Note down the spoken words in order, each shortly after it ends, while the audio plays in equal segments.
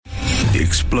The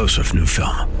explosive new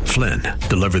film, Flynn,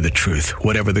 deliver the truth,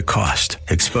 whatever the cost,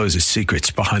 exposes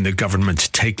secrets behind the government's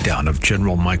takedown of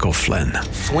General Michael Flynn.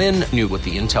 Flynn knew what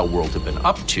the intel world had been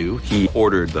up to. He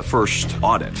ordered the first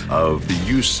audit of the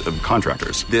use of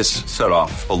contractors. This set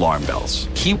off alarm bells.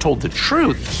 He told the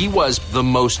truth. He was the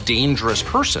most dangerous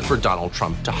person for Donald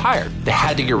Trump to hire. They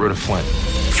had to get rid of Flynn.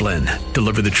 Flynn,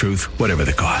 deliver the truth, whatever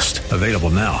the cost. Available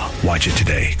now. Watch it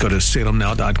today. Go to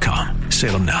salemnow.com.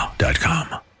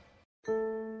 salemnow.com.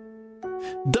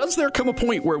 Does there come a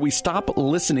point where we stop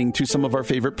listening to some of our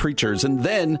favorite preachers? And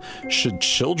then, should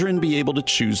children be able to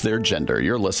choose their gender?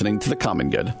 You're listening to The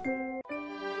Common Good.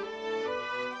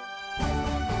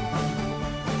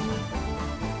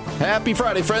 Happy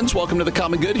Friday, friends. Welcome to The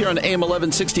Common Good here on AM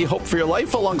 1160, Hope for Your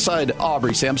Life, alongside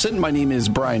Aubrey Sampson. My name is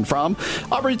Brian Fromm.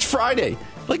 Aubrey, it's Friday.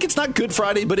 Like, it's not Good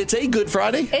Friday, but it's a Good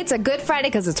Friday. It's a Good Friday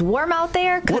because it's warm out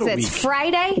there, because it's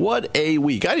Friday. What a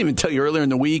week. I didn't even tell you earlier in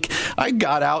the week, I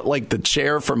got out, like, the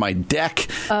chair for my deck.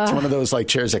 It's one of those, like,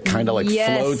 chairs that kind of, like,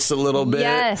 floats a little bit.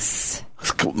 Yes.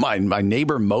 My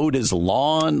neighbor mowed his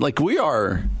lawn. Like, we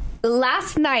are...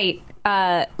 Last night,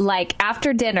 like,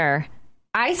 after dinner,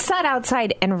 I sat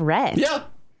outside and read. Yeah.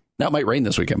 Now it might rain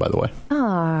this weekend, by the way.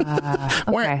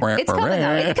 Okay. It's coming,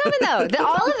 though. It's coming, though.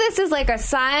 All of this is like a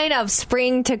sign of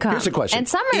spring to come. Here's the question. And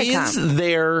summer to come. Is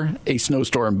there a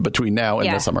snowstorm between now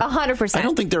and the summer? 100%. I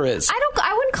don't think there is.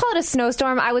 I wouldn't call it a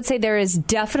snowstorm. I would say there is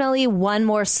definitely one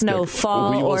more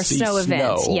snowfall or snow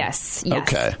event. Yes.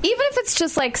 Okay. Even if it's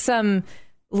just like some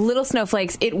little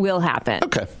snowflakes, it will happen.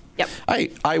 Okay. Yep.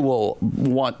 I will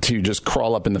want to just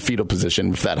crawl up in the fetal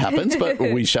position if that happens, but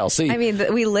we shall see. I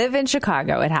mean, we live in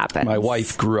Chicago. It happens. My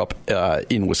wife grew up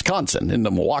in Wisconsin, in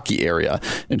the Milwaukee area,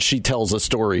 and she tells a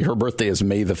story. Her birthday is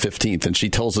May the 15th, and she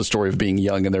tells a story of being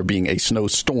young and there being a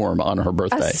snowstorm on her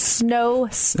birthday. A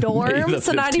snowstorm?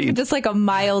 So not even just like a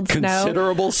mild snow?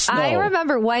 Considerable snow. I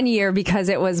remember one year because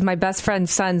it was my best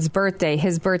friend's son's birthday.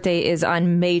 His birthday is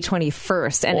on May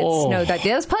 21st, and it snowed that day.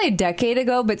 That was probably a decade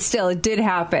ago, but still, it did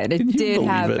happen. It did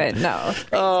happen. No.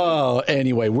 Oh,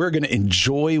 anyway, we're going to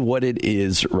enjoy what it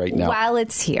is right now. While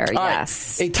it's here,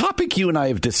 yes. Right. A topic you and I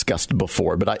have discussed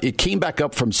before, but it came back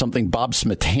up from something Bob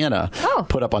Smetana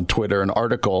put up on Twitter, an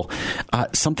article,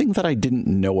 something that I didn't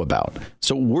know about.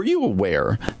 So were you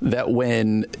aware that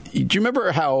do you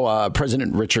remember how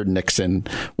President Richard Nixon,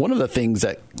 one of the things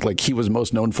that he was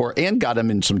most known for and got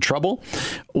him in some trouble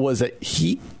was that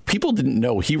people didn't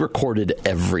know he recorded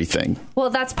everything.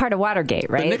 Well, that's part of Watergate,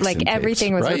 right? Like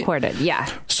everything was recorded. Yeah.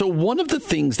 So one of the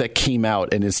things that came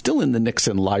out and is still in the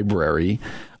Nixon library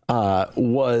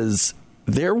was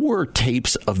there were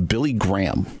tapes of Billy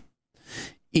Graham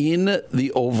in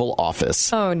the Oval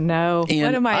Office. Oh, no. And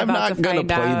what am I about to find out? I'm not going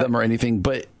to play them or anything,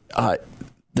 but I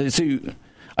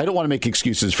don't want to make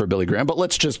excuses for Billy Graham, but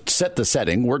let's just set the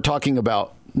setting. We're talking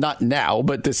about not now,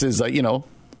 but this is, early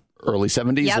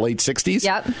 70s, late 60s.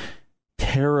 Yep.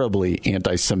 Terribly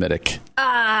anti-Semitic.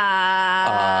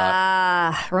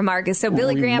 Remarks. So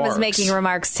Billy Graham is making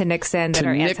remarks to Nixon that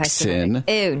are anti-Semitic.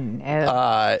 Oh,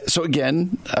 no. So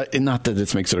again, not that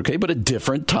this makes it okay, but a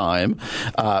different time.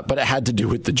 But it had to do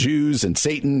with the Jews and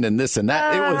Satan and this and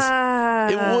that.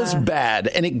 It was bad.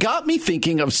 And it got me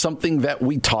thinking of something that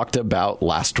we talked about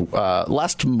last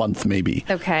month, maybe.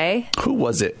 Okay. Who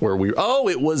was it?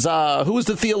 It was, who was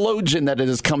the theologian that it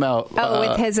has come out?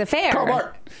 With his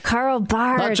affair. Karl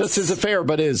Barth. Not just his affair,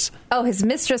 but his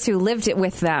mistress who lived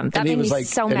with them. That made me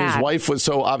so mad. And his wife was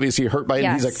so obviously hurt by it.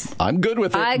 Yes. He's like, I'm good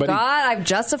with it. I've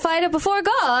justified it before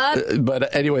God.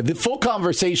 But anyway, the full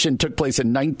conversation took place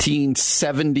in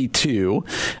 1972,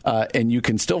 and you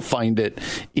can still find it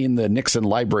in the Nixon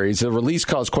libraries. The release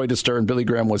caused quite a stir, and Billy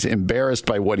Graham was embarrassed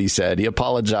by what he said. He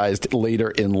apologized later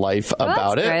in life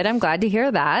about it. Good. I'm glad to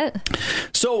hear that.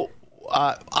 So,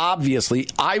 obviously,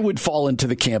 I would fall into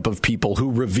the camp of people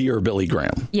who revere Billy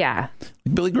Graham. Yeah.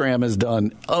 Billy Graham has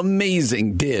done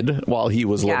did while he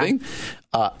was living.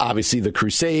 Obviously, the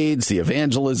Crusades, the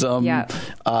evangelism. Yeah.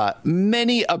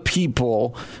 Many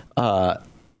people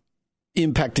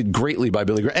impacted greatly by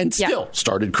Billy Graham and still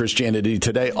started Christianity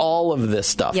Today. All of this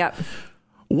stuff. Yep.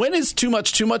 When is too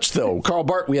much, though? Karl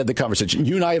Barth, we had the conversation.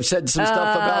 You and I have said some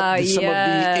stuff about some of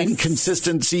the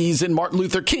inconsistencies in Martin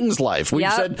Luther King's life. We've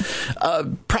said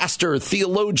pastor,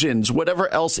 theologians, whatever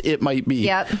else it might be.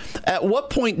 Yep. At what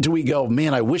point do we go,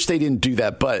 man, I wish they didn't do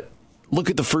that, but look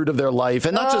at the fruit of their life.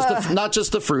 And not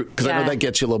just the fruit, because I know that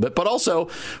gets you a little bit, but also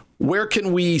where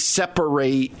can we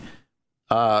separate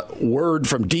word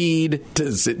from deed?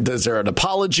 Does there an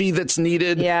apology that's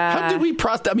needed? Yeah. How do we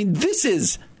process? I mean, this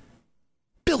is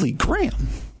Billy Graham.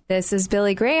 This is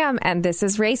Billy Graham, and this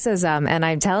is racism. And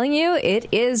I'm telling you, it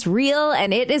is real,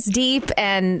 and it is deep,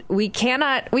 and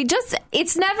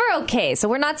it's never okay. So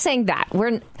we're not saying that.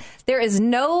 There is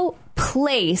no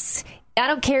place, I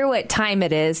don't care what time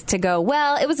it is, to go,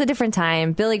 well, it was a different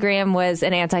time. Billy Graham was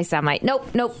an anti-Semite.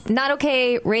 Nope, not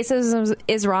okay. Racism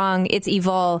is wrong. It's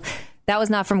evil. That was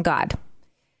not from God.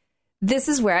 This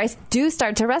is where I do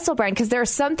start to wrestle, Brian, because there are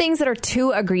some things that are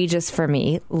too egregious for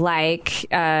me, like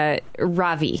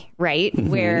Ravi, right? Mm-hmm.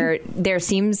 Where there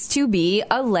seems to be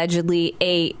allegedly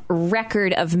a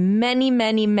record of many,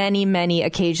 many, many, many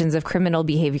occasions of criminal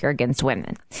behavior against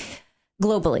women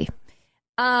globally.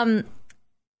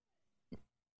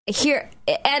 Here,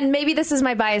 and maybe this is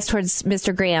my bias towards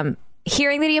Mr. Graham.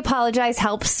 Hearing that he apologized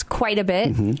helps quite a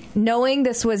bit. Mm-hmm. Knowing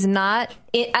this was not,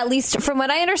 at least from what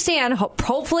I understand,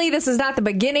 hopefully this is not the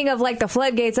beginning of like the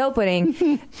floodgates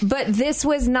opening, but this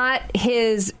was not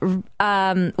his,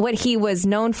 what he was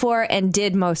known for and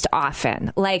did most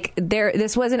often. Like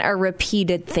this wasn't a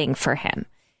repeated thing for him.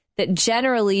 That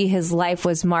generally his life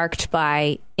was marked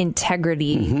by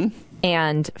integrity mm-hmm.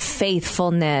 and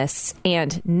faithfulness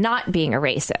and not being a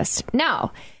racist.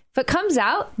 Now, if it comes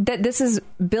out that this is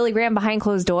Billy Graham behind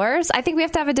closed doors, I think we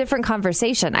have to have a different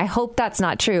conversation. I hope that's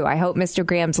not true. I hope Mr.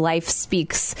 Graham's life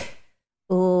speaks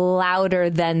louder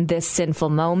than this sinful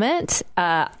moment.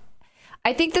 I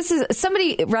think this is,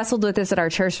 somebody wrestled with this at our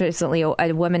church recently.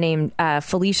 A woman named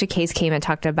Felicia Case came and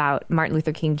talked about Martin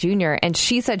Luther King Jr. And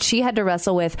she said she had to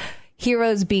wrestle with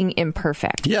heroes being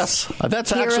imperfect. Yes,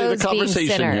 that's actually the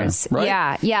conversation here,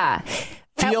 right? Yeah.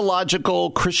 Theological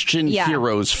Christian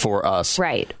heroes for us.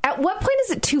 Right. At what point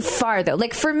is it too far, though?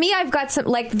 Like, for me, I've got some,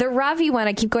 like the Ravi one,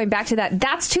 I keep going back to that.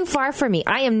 That's too far for me.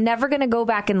 I am never going to go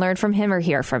back and learn from him or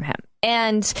hear from him.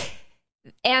 And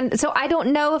so I don't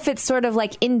know if it's sort of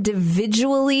like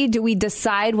individually, do we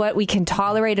decide what we can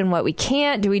tolerate and what we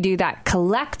can't? Do we do that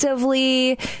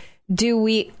collectively?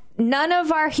 None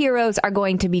of our heroes are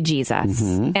going to be Jesus.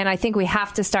 Mm-hmm. And I think we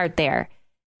have to start there.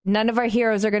 None of our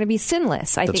heroes are going to be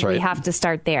sinless. I think we have to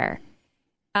start there.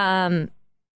 At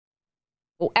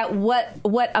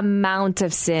what amount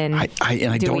of sin? I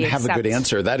don't have a good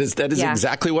answer. That is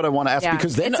exactly what I want to ask,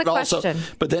 because then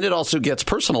it also gets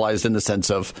personalized in the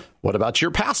sense of, what about your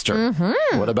pastor?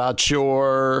 Mm-hmm. What about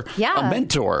your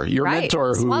mentor? Your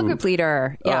mentor, who small group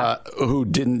leader, who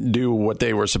didn't do what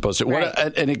they were supposed to.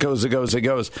 Right. And it goes.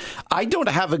 I don't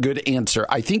have a good answer.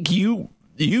 I think you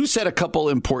said a couple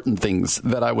important things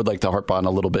that I would like to harp on a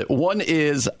little bit. One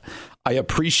is, I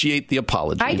appreciate the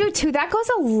apology. I do too. That goes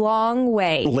a long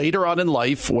way. Later on in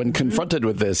life, when confronted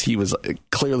with this, he was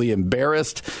clearly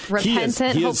embarrassed.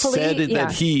 Repentant, he has said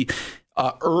that he,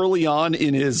 early on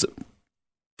in his,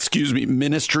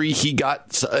 ministry, he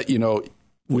got,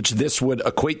 which this would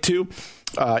equate to,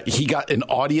 he got an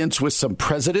audience with some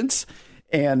presidents,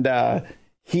 and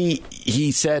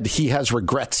He said he has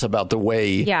regrets about the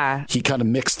way he kind of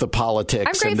mixed the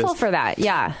politics. I'm grateful for that.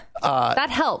 Yeah. That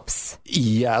helps.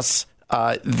 Yes.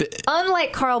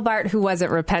 Unlike Karl Barth, who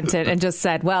wasn't repentant and just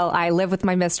said, well, I live with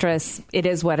my mistress. It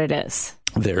is what it is.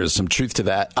 There's some truth to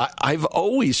that. I've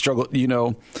always struggled,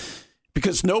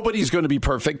 because nobody's going to be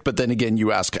perfect. But then again,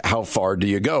 you ask, how far do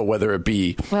you go? Whether it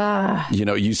be,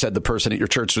 you said the person at your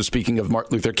church was speaking of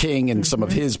Martin Luther King and some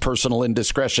of his personal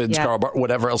indiscretions, Karl Barth,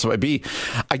 whatever else it might be.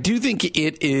 I do think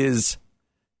it is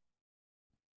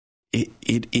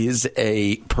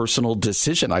a personal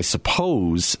decision, I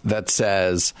suppose, that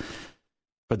says,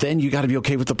 but then you got to be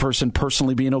okay with the person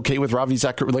personally being okay with Ravi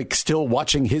Zacharias, like still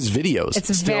watching his videos.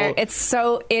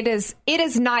 It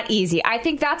is not easy. I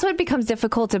think that's what becomes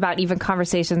difficult about even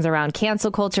conversations around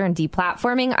cancel culture and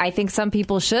deplatforming. I think some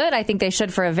people should. I think they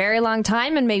should for a very long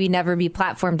time and maybe never be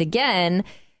platformed again.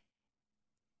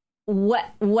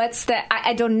 What's the,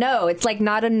 I don't know. It's like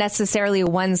not necessarily a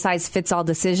one size fits all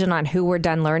decision on who we're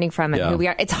done learning from and who we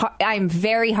are. I'm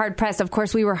very hard pressed. Of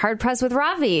course, we were hard pressed with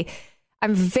Ravi.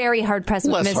 I'm very hard pressed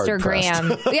with Mr. Graham.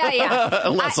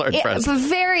 Less hard pressed.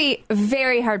 Very,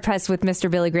 very hard pressed with Mr.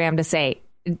 Billy Graham to say,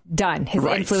 done. His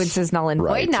influence is null and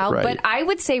void now. But I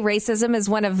would say racism is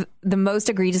one of the most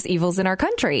egregious evils in our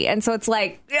country. And so it's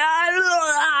like,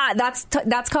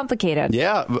 that's complicated.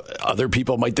 Yeah. Other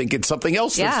people might think it's something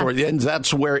else. And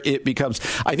that's where it becomes.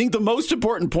 I think the most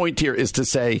important point here is to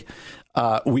say,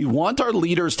 we want our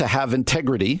leaders to have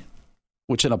integrity,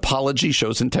 which an apology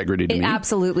shows integrity to me. It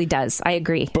absolutely does. I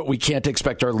agree. But we can't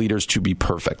expect our leaders to be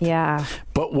perfect. Yeah.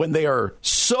 But when they are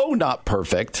so not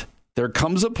perfect, there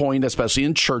comes a point, especially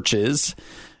in churches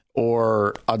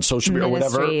or on social media or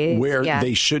whatever, where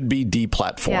they should be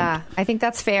deplatformed. Yeah, I think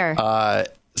that's fair.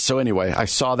 So anyway, I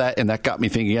saw that and that got me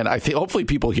thinking. And I think hopefully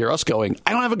people hear us going,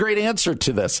 I don't have a great answer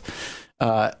to this.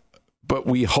 but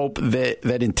we hope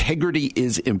that integrity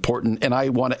is important. And I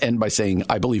want to end by saying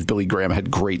I believe Billy Graham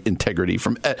had great integrity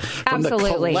from the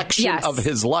collection of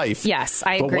his life. Yes,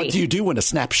 I agree. But what do you do when a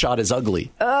snapshot is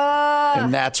ugly?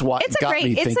 And that's what got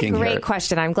me thinking. It's a great here.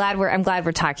 question. I'm glad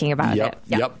we're talking about it.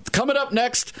 Yep. Coming up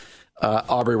next,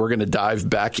 Aubrey, we're going to dive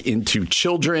back into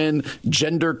children,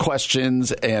 gender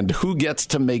questions, and who gets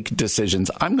to make decisions.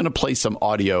 I'm going to play some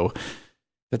audio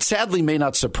that sadly may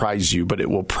not surprise you, but it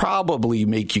will probably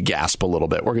make you gasp a little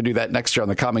bit. We're going to do that next year on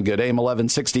The Common Good, AM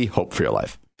 1160, Hope for Your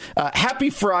Life.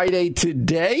 Happy Friday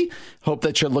today. Hope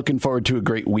that you're looking forward to a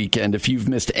great weekend. If you've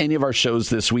missed any of our shows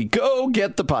this week, go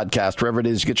get the podcast, wherever it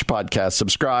is you get your podcast.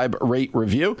 Subscribe, rate,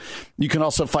 review. You can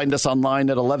also find us online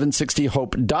at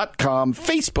 1160hope.com,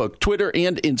 Facebook, Twitter,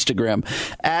 and Instagram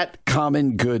at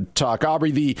Common Good Talk. Aubrey,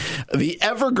 the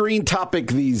evergreen topic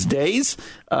these days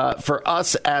for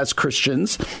us as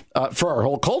Christians, for our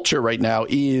whole culture right now,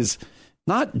 is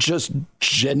not just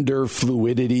gender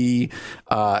fluidity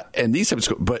and these types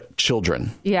of, but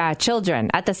children. Yeah, children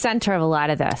at the center of a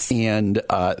lot of this. And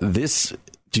this,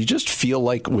 do you just feel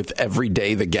like with every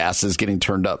day the gas is getting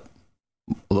turned up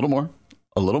a little more,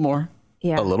 a little more,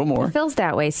 a little more? It feels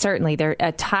that way, certainly.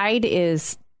 A tide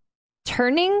is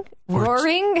turning,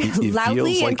 roaring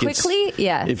loudly and quickly.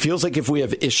 Yeah. It feels like if we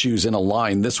have issues in a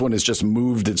line, this one has just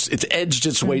moved. It's edged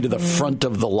its way to the front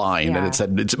of the line,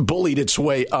 and it's bullied its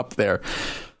way up there.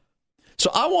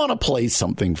 So I want to play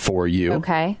something for you.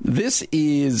 Okay. This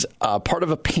is part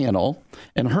of a panel,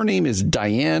 and her name is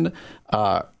Diane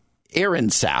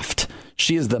Ehrensaft.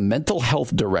 She is the mental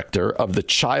health director of the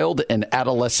Child and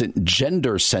Adolescent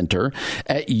Gender Center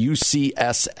at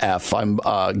UCSF.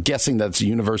 I'm guessing that's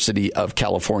University of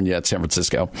California at San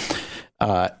Francisco,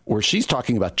 where she's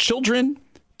talking about children,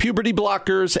 puberty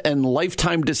blockers, and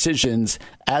lifetime decisions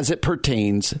as it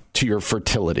pertains to your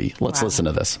fertility. Let's listen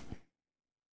to this.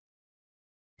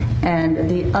 And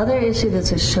the other issue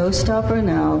that's a showstopper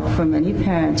now for many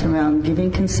parents around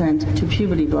giving consent to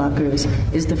puberty blockers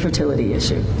is the fertility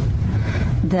issue.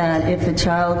 That if a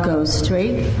child goes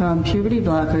straight from puberty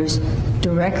blockers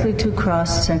directly to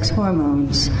cross-sex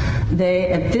hormones, they,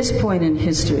 at this point in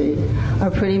history, are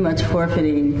pretty much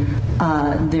forfeiting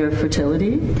their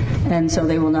fertility, and so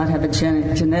they will not have a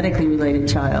genetically related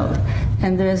child.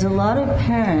 And there's a lot of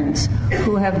parents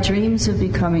who have dreams of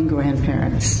becoming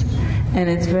grandparents, and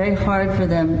it's very hard for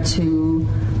them to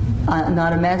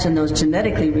not imagine those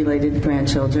genetically related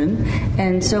grandchildren.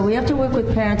 And so we have to work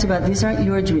with parents about these aren't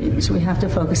your dreams. We have to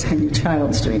focus on your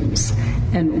child's dreams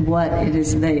and what it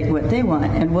is what they want.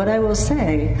 And what I will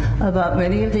say about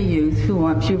many of the youth who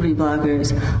want puberty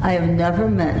blockers, I have never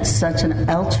met such an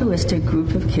altruistic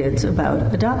group of kids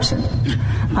about adoption.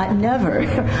 I never.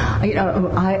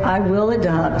 I will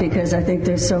adopt because I think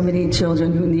there's so many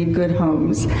children who need good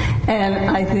homes. And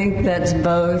I think that's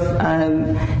both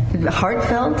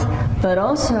heartfelt, but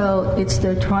also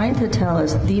they're trying to tell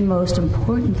us the most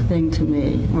important thing to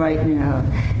me right now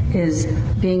is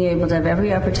being able to have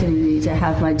every opportunity to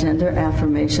have my gender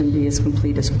affirmation be as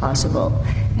complete as possible.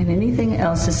 And anything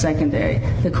else is secondary.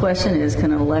 The question is,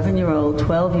 can an 11-year-old,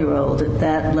 12-year-old at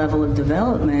that level of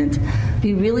development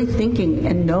be really thinking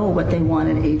and know what they want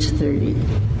at age 30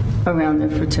 around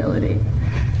their fertility?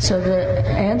 So the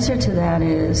answer to that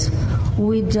is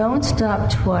we don't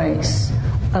stop twice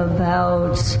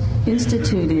about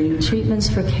instituting treatments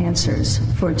for cancers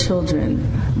for children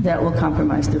that will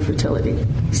compromise their fertility.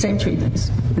 Same treatments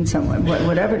in some way,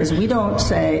 whatever it is. We don't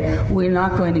say we're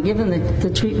not going to give them the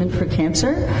treatment for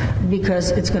cancer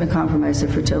because it's going to compromise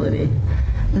their fertility.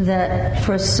 That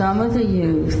for some of the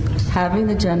youth, having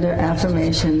the gender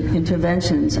affirmation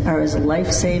interventions are as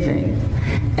life-saving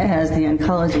as the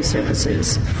oncology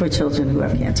services for children who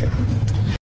have cancer.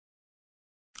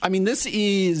 I mean, this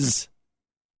is...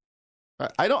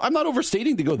 I'm not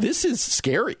overstating to go, this is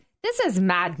scary. This is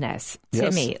madness to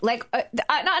me. Like, on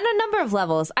a number of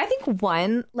levels. I think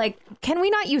one, can we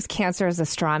not use cancer as a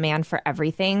straw man for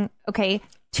everything? Okay.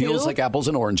 Two, feels like apples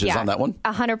and oranges on that one.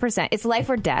 100%. It's life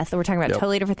or death. We're talking about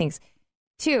totally different things.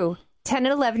 Two, 10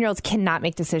 and 11-year-olds cannot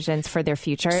make decisions for their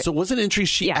future. So wasn't it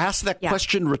interesting? She asked that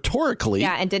question rhetorically.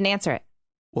 Yeah, and didn't answer it.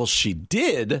 Well, she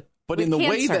did, but in the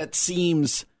way that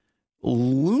seems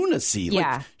lunacy.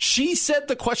 Like, she said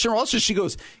the question also, she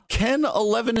goes, can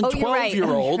 11 and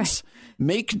 12-year-olds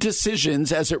make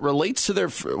decisions as it relates to their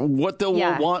what they'll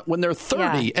want when they're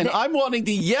 30? And I'm wanting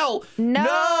to yell,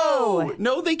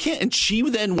 no, they can't. And she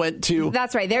then went to...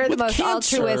 That's right. They're the most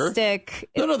altruistic...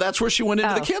 No, that's where she went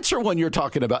into the cancer one you're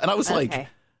talking about. And I was like,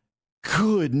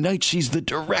 good night. She's the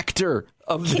director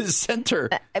of this center.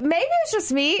 Maybe it's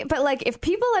just me, but if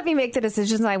people let me make the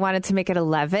decisions I wanted to make at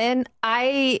 11,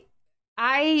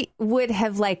 I would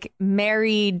have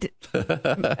married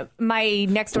my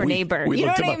next door neighbor. You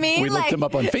know what I mean? We looked him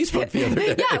up on Facebook the other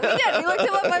day. Yeah, we did. We looked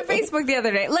him up on Facebook the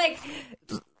other day.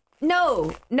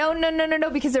 No,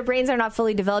 because their brains are not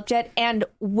fully developed yet. And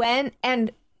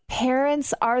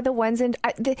parents are the ones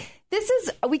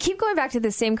we keep going back to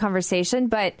the same conversation,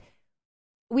 but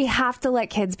we have to let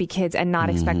kids be kids and not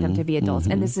expect them to be adults.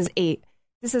 And this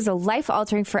is a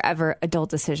life-altering, forever adult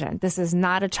decision. This is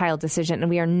not a child decision, and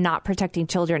we are not protecting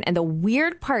children. And the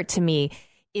weird part to me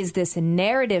is this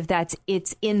narrative that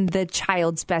it's in the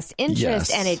child's best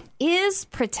interest, and it is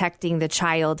protecting the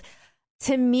child.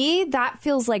 To me, that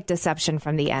feels like deception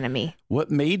from the enemy.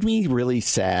 What made me really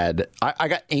sad, I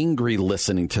got angry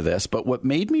listening to this, but what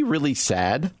made me really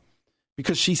sad,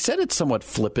 because she said it somewhat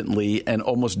flippantly and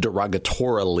almost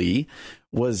derogatorily,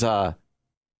 was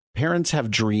parents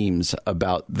have dreams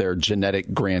about their genetic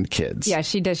grandkids. Yeah,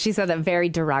 she does. She said that very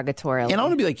derogatorily. And I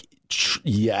want to be like,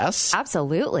 yes.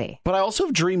 Absolutely. But I also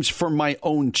have dreams for my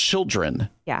own children.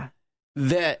 Yeah.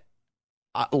 That,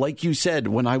 like you said,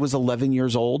 when I was 11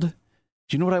 years old,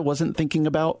 do you know what I wasn't thinking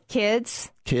about?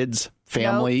 Kids,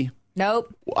 family.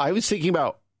 Nope. I was thinking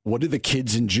about, what do the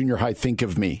kids in junior high think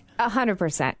of me?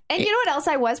 100%. And you know what else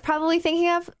I was probably thinking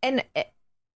of? And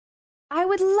I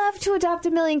would love to adopt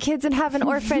 1 million kids and have an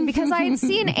orphan because I had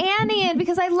seen Annie and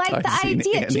because I liked the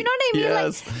idea. Annie. Do you know what I mean?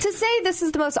 Yes. To say this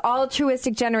is the most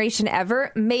altruistic generation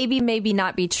ever, maybe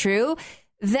not be true.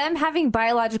 Them having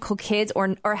biological kids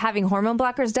or having hormone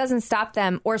blockers doesn't stop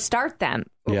them or start them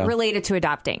related to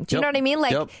adopting. Do you know what I mean?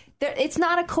 It's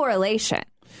not a correlation.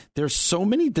 There's so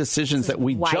many decisions that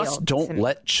we just don't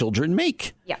let children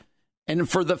make. Yeah. And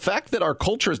for the fact that our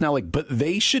culture is now but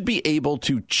they should be able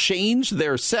to change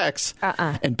their sex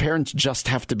and parents just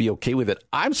have to be okay with it.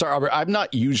 I'm sorry, Albert, I'm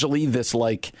not usually this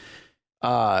wave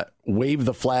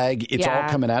the flag. It's all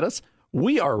coming at us.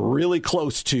 We are really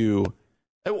close to,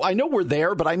 I know we're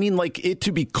there, but I mean it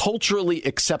to be culturally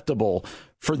acceptable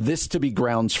for this to be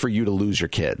grounds for you to lose your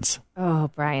kids. Oh,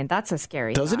 Brian, that's a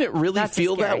scary Doesn't thought. it really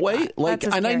feel that way?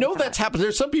 And I know that's happened.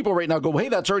 There's some people right now go, hey,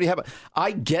 that's already happened.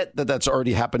 I get that that's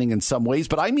already happening in some ways,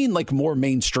 but I mean more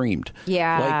mainstreamed.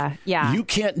 Yeah. You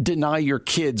can't deny your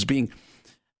kids being...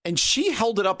 And she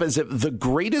held it up as if the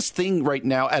greatest thing right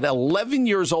now at 11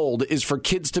 years old is for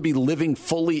kids to be living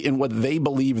fully in what they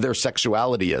believe their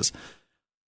sexuality is.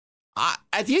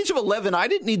 At the age of 11, I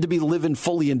didn't need to be living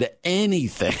fully into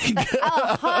anything.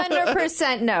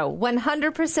 100% no.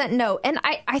 100% no. And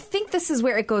I think this is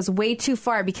where it goes way too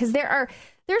far because there's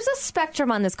a spectrum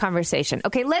on this conversation.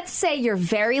 Okay, let's say you're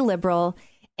very liberal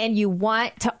and you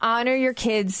want to honor your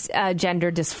kids' gender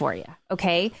dysphoria.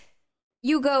 Okay,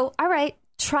 you go, all right,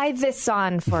 try this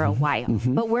on for a while,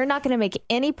 but we're not going to make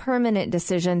any permanent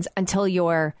decisions until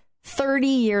you're 30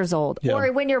 years old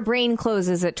or when your brain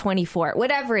closes at 24,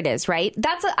 whatever it is, right?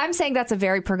 I'm saying that's a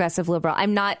very progressive liberal.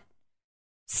 I'm not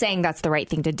saying that's the right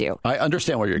thing to do. I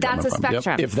understand where you're coming from. That's a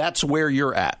spectrum. If that's where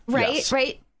you're at. Right, yes.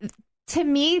 right. To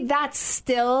me, that's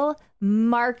still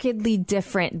markedly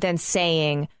different than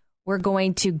saying we're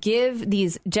going to give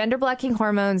these gender blocking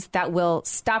hormones that will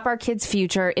stop our kids'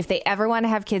 future. If they ever want to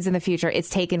have kids in the future, it's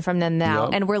taken from them now.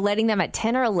 And we're letting them at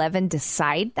 10 or 11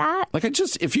 decide that.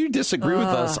 If you disagree with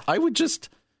us, I would just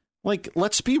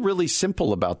let's be really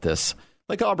simple about this.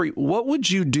 Aubrey, what would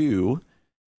you do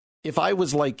if I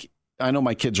was I know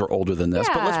my kids are older than this,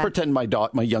 but let's pretend my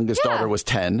youngest daughter was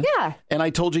 10. Yeah. And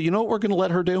I told you, you know what we're going to let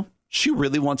her do? She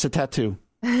really wants a tattoo.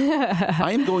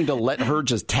 I am going to let her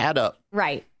just tat up.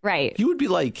 Right. You would be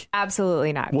like,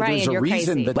 absolutely not. Well, Brian, there's a you're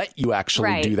reason crazy. that let you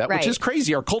actually do that, which is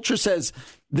crazy. Our culture says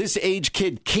this age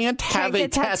kid can't have a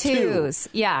tattoo. Tattoos.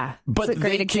 Yeah. But That's a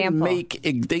great example.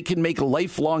 They can make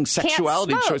lifelong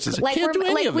sexuality choices. Can't do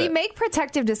any of we it. make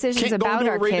protective decisions Can't about go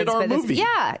to our a rated kids. R But movie.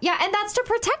 Yeah, and that's to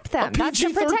protect them. A That's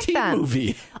to protect PG-13 them.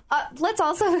 movie. Let's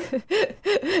also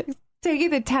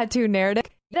taking the tattoo narrative.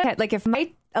 If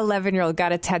my 11-year-old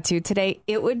got a tattoo today,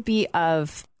 it would be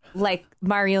of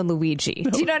Mario and Luigi.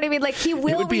 Do you know what I mean? He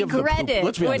will regret it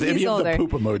when he's older. It would be of the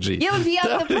poop emoji. It would be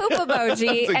of the poop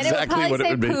emoji, and it would probably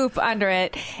say poop under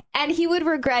it, and he would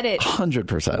regret it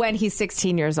 100% when he's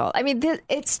 16 years old. I mean,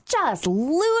 it's just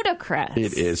ludicrous.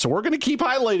 It is. So we're going to keep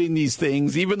highlighting these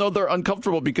things, even though they're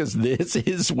uncomfortable, because this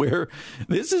is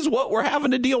what we're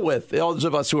having to deal with. Those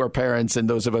of us who are parents and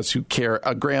those of us who care,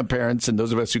 grandparents, and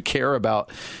those of us who care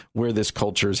about where this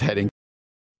culture is heading.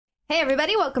 Hey,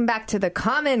 everybody. Welcome back to The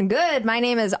Common Good. My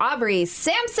name is Aubrey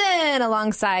Sampson,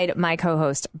 alongside my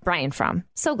co-host, Brian Fromm.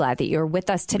 So glad that you're with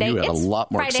us today. You had a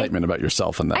lot more Friday. excitement about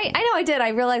yourself in that. I know I did. I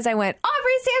realized I went,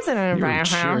 Aubrey Sampson. And You were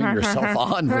cheering yourself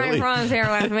on, really. Brian Fromm's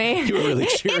here with me. You were really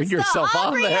cheering yourself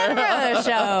on there. It's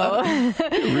the Aubrey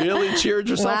Show. You really cheered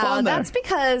yourself on there. That's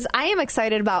because I am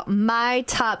excited about my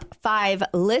top 5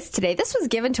 list today. This was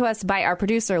given to us by our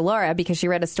producer, Laura, because she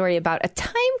read a story about a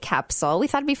time capsule. We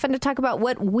thought it'd be fun to talk about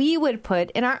what we would put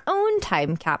in our own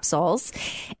time capsules.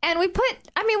 And we tried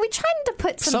to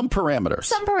put some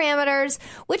parameters,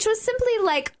 which was simply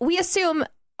like, we assume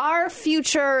our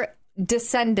future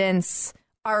descendants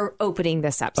are opening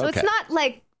this up. So It's not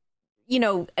like,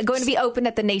 going to be opened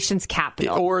at the nation's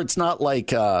capital. Or it's not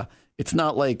like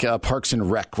Parks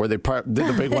and Rec, where they did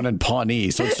the big one in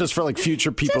Pawnee. So it's just for like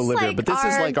future people live here. But this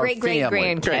is like our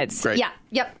great-grandkids. Great. Yeah.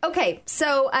 Yep. Okay.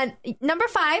 So number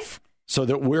 5. So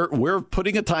that we're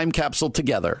putting a time capsule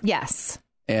together. Yes.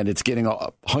 And it's getting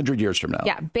 100 years from now.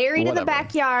 Yeah. Buried in the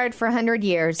backyard for 100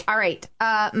 years. All right.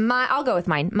 I'll go with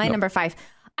mine. Number 5.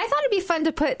 I thought it'd be fun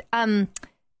to put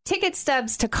ticket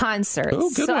stubs to concerts. Oh,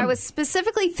 good one. I was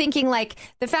specifically thinking like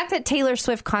the fact that Taylor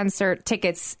Swift concert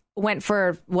tickets went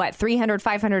for $300,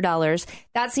 $500.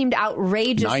 That seemed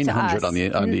outrageous to us.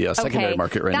 $900 on the secondary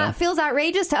market right now. That feels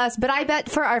outrageous to us, but I bet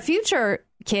for our future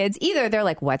kids, either they're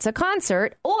like, what's a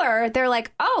concert? Or they're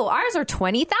like, oh, ours are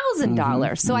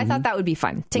 $20,000. So I thought that would be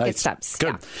fun. Ticket stubs.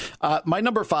 Good. Yeah. My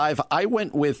number 5, I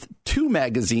went with 2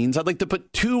 magazines. I'd like to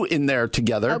put 2 in there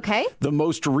together. Okay. The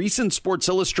most recent Sports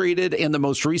Illustrated and the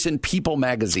most recent People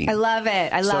magazine. I love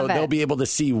it. So they'll be able to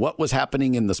see what was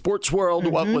happening in the sports world,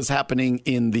 what was happening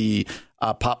in the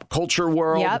pop culture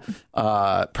world. Yep.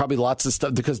 Probably lots of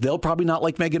stuff, because they'll probably not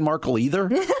like Meghan Markle either.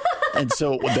 And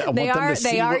so I want them to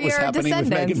see what was happening with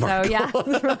Meghan Markle. So yeah,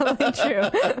 probably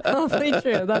true. Probably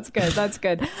true. That's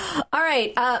good. All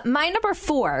right. My number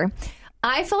 4.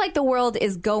 I feel like the world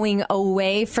is going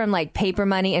away from like paper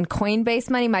money and coin-based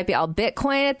money. Might be all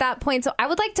Bitcoin at that point. So I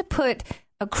would like to put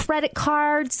a credit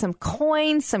card, some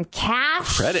coins, some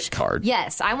cash. Credit card?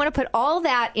 Yes. I want to put all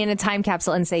that in a time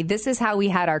capsule and say, this is how we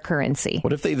had our currency.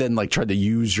 What if they then like tried to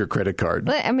use your credit card?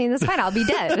 But, I mean, that's fine. I'll be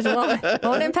dead. It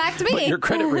won't impact me. But your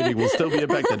credit rating will still be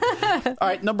impacted. All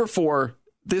right. Number 4.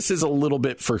 This is a little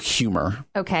bit for humor.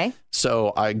 Okay.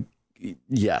 So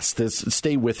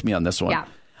stay with me on this one. Yeah.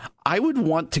 I would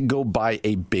want to go buy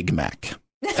a Big Mac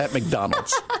at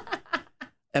McDonald's.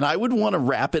 And I would want to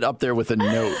wrap it up there with a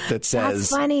note that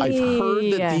says, I've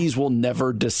heard that these will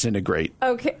never disintegrate.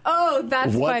 Okay. Oh,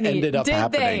 that's what funny. Ended up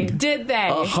happening. Did they?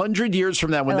 100 years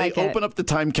from now, when they open up the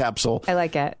time capsule. I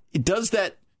like it. Does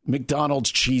that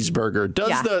McDonald's cheeseburger,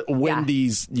 does the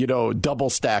Wendy's, double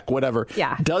stack, whatever,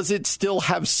 does it still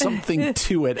have something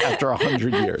to it after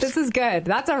 100 years? This is good.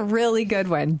 That's a really good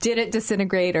one. Did it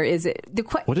disintegrate, or is it?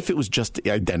 What if it was just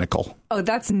identical? Oh,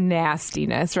 that's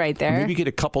nastiness right there. Maybe get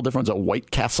a couple different ones at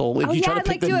White Castle. If you try to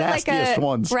pick the nastiest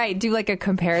ones. Right, do like a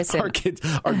comparison. Our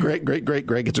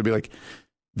great-great-great-grandkids would be like,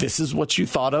 this is what you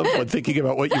thought of when thinking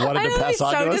about what you wanted to pass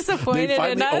on to us. They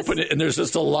finally open it, and there's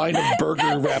just a line of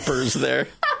burger wrappers there.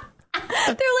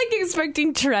 They're like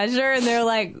expecting treasure, and they're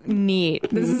like, neat.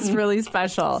 This is really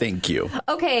special. Thank you.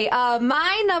 Okay,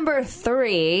 my number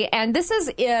 3, and this is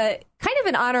kind of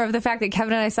in honor of the fact that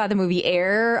Kevin and I saw the movie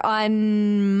Air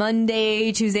on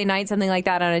Monday, Tuesday night, something like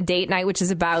that, on a date night, which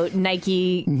is about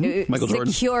Nike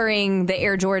securing the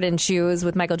Air Jordan shoes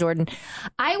with Michael Jordan.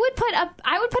 I would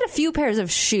put a few pairs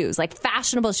of shoes, like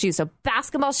fashionable shoes, so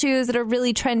basketball shoes that are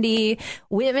really trendy,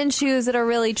 women's shoes that are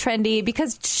really trendy,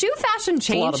 because shoe fashion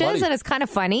changes and it's kind of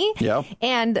funny. Yeah.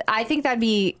 And I think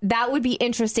that would be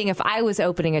interesting if I was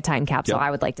opening a time capsule.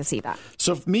 I would like to see that.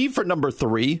 So for me, for number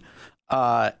 3,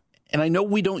 and I know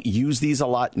we don't use these a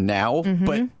lot now,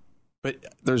 but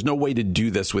there's no way to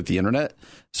do this with the internet.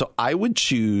 So I would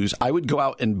go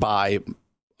out and buy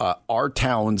our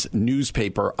town's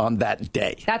newspaper on that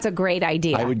day. That's a great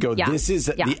idea. I would go, this is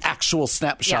the actual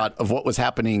snapshot of what was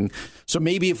happening. So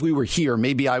maybe if we were here,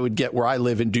 maybe I would get, where I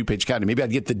live in DuPage County, maybe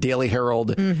I'd get the Daily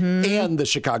Herald and the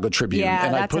Chicago Tribune. Yeah,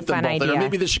 and I'd that's put them both there. Or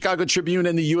maybe the Chicago Tribune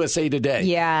and the USA Today.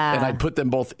 Yeah. And I'd put them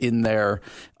both in there.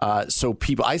 So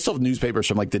I still have newspapers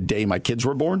from like the day my kids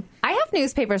were born. I have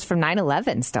newspapers from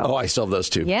 9/11 still. Oh, I still have those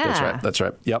too. Yeah. That's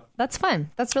right. Yep. That's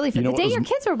fun. That's really fun. The day your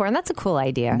kids were born, that's a cool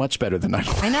idea. Much better than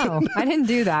 9/11. I know. I didn't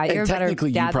do that. And you're a better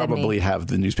technically, dad you probably than me. have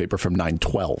the newspaper from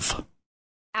 9/12.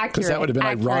 Because that would have been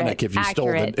ironic if you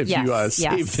stole it, if you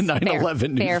saved the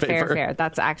 9/11 newspaper. Fair.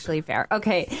 That's actually fair.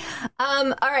 Okay.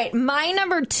 All right. My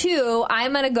number 2,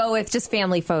 I'm going to go with just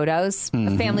family photos,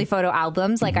 family photo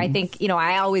albums. Like, I think,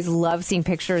 I always love seeing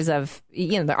pictures of,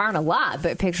 there aren't a lot,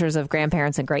 but pictures of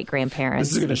grandparents and great-grandparents.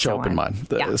 This is going to show up in mine,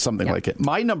 something like it.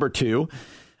 My number 2,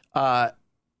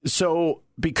 so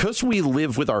because we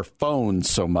live with our phones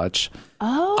so much,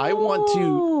 I want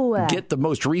to get the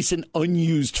most recent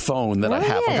unused phone that I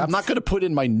have. Like, I'm not going to put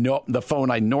in the phone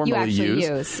I normally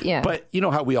use. But you know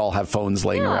how we all have phones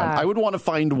laying around. I would want to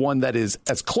find one that is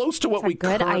as close to what we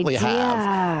currently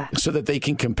have so that they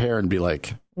can compare and be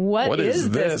like, what is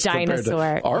this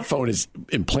dinosaur? Our phone is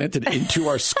implanted into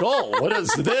our skull. What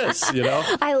is this?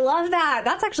 I love that.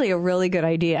 That's actually a really good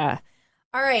idea.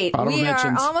 All right, we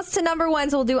are almost to number 1,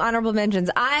 so we'll do honorable mentions.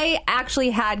 I actually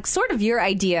had sort of your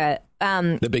idea.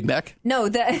 The Big Mac? No,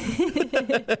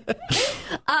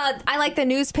 I like the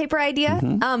newspaper idea,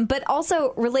 but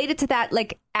also related to that,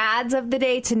 like ads of the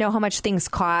day to know how much things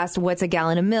cost, what's a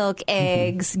gallon of milk,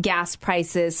 eggs, gas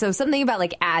prices. So something about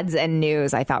like ads and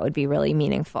news I thought would be really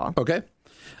meaningful. Okay. Is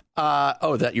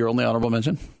that your only honorable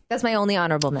mention? That's my only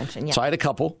honorable mention, yeah. So I had a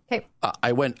couple. Okay.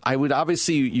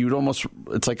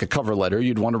 It's like a cover letter.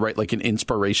 You'd want to write like an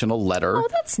inspirational letter. Oh,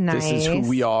 that's nice. This is who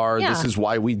we are. Yeah. This is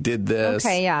why we did this.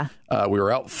 Okay, yeah. We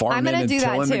were out farming and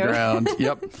tilling the ground.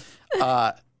 Yep.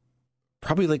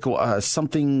 Probably like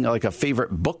something like a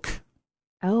favorite book.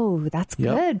 Oh, that's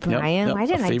good, Brian. Yep. Why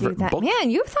didn't I do that? Book.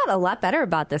 Man, you thought a lot better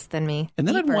about this than me. And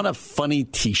then I'd want a funny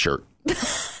T-shirt.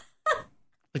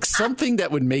 Like something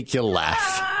that would make you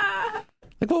laugh.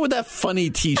 Like, what would that funny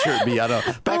T-shirt be? I don't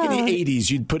know. Back in the 80s,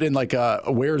 you'd put in like a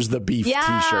 "Where's the Beef" T-shirt.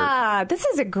 Yeah, this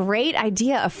is a great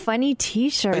idea. A funny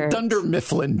T-shirt. A Dunder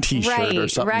Mifflin T-shirt or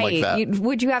something like that.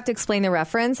 Would you have to explain the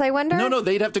reference, I wonder? No,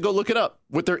 they'd have to go look it up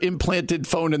with their implanted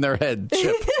phone in their head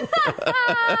chip.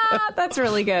 That's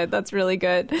really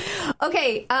good.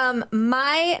 Okay,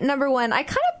 my number 1, I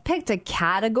kind of picked a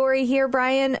category here,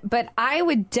 Brian, but I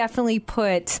would definitely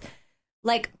put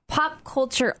like pop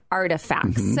culture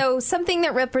artifacts. So something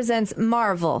that represents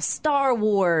Marvel, Star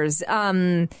Wars, I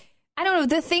don't know,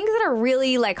 the things that are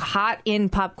really like hot in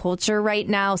pop culture right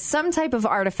now, some type of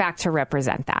artifact to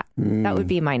represent that. That would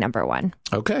be my number 1.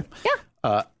 Okay. Yeah.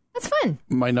 That's fun.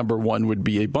 My number 1 would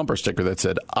be a bumper sticker that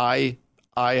said, I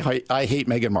hate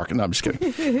Meghan Markle. No, I'm just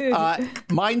kidding.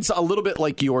 Mine's a little bit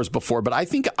like yours before, but I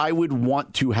think I would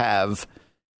want to have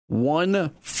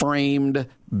one framed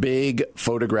big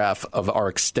photograph of our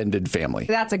extended family.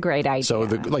 That's a great idea. So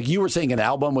like you were saying, an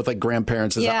album with like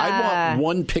grandparents. I want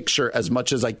one picture as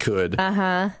much as I could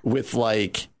with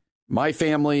like my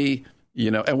family,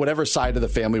 and whatever side of the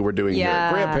family we're doing here.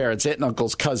 Grandparents, aunt and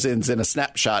uncles, cousins, and a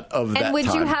snapshot of that time. And would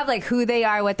you have like who they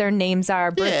are, what their names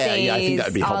are, birthdays, I think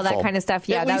that'd be all helpful. That kind of stuff.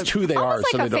 Yeah, at least who they are.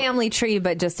 Almost like a family tree,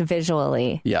 but just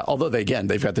visually. Yeah, although they've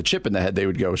got the chip in the head, they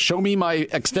would go, show me my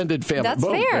extended family. That's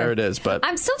Boom, fair. There it is. But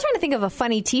I'm still trying to think of a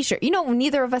funny T-shirt.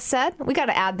 Neither of us said, we got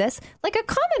to add this, like a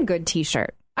Common Good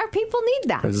T-shirt. Our people need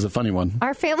that. This is a funny one.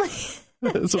 Our family...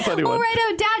 It's a funny one. We'll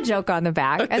write a dad joke on the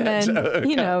back, and then,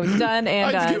 done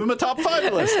and done. Give him a top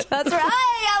 5 list. That's right.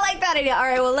 I like that idea. All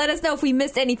right, well, let us know if we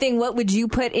missed anything. What would you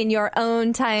put in your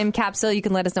own time capsule? You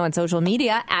can let us know on social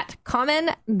media at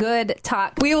Common Good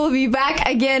Talk. We will be back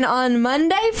again on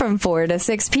Monday from 4 to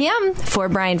 6 p.m. For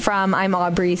Brian Fromm, I'm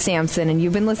Aubrey Sampson, and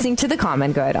you've been listening to The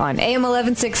Common Good on AM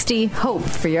 1160. Hope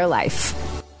for your life.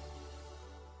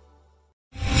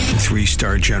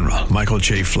 3-star General Michael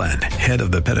J. Flynn, head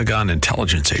of the Pentagon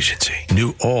Intelligence Agency,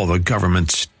 knew all the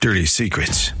government's dirty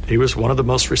secrets. He was one of the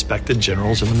most respected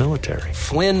generals in the military.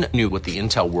 Flynn knew what the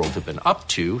intel world had been up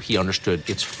to. He understood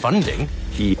its funding.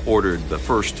 He ordered the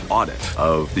first audit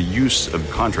of the use of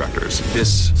contractors.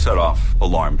 This set off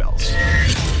alarm bells.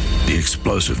 The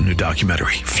explosive new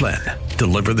documentary, Flynn,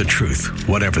 Deliver the Truth,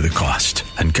 Whatever the Cost,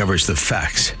 uncovers the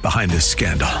facts behind this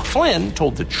scandal. Flynn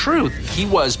told the truth. He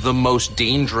was the most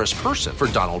dangerous person for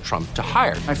Donald Trump to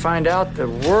hire. I find out the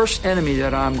worst enemy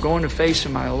that I'm going to face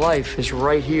in my life is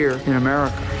right here in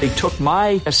America. They took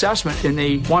my assessment and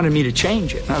they wanted me to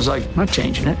change it. And I was like, I'm not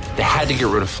changing it. They had to get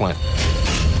rid of Flynn.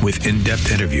 With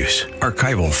in-depth interviews,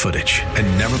 archival footage, and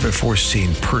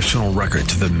never-before-seen personal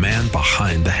records of the man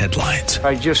behind the headlines.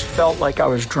 I just felt like I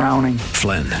was drowning.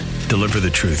 Flynn, Deliver the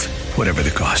Truth, Whatever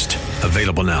the Cost.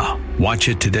 Available now. Watch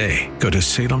it today. Go to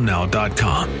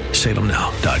salemnow.com.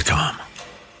 salemnow.com.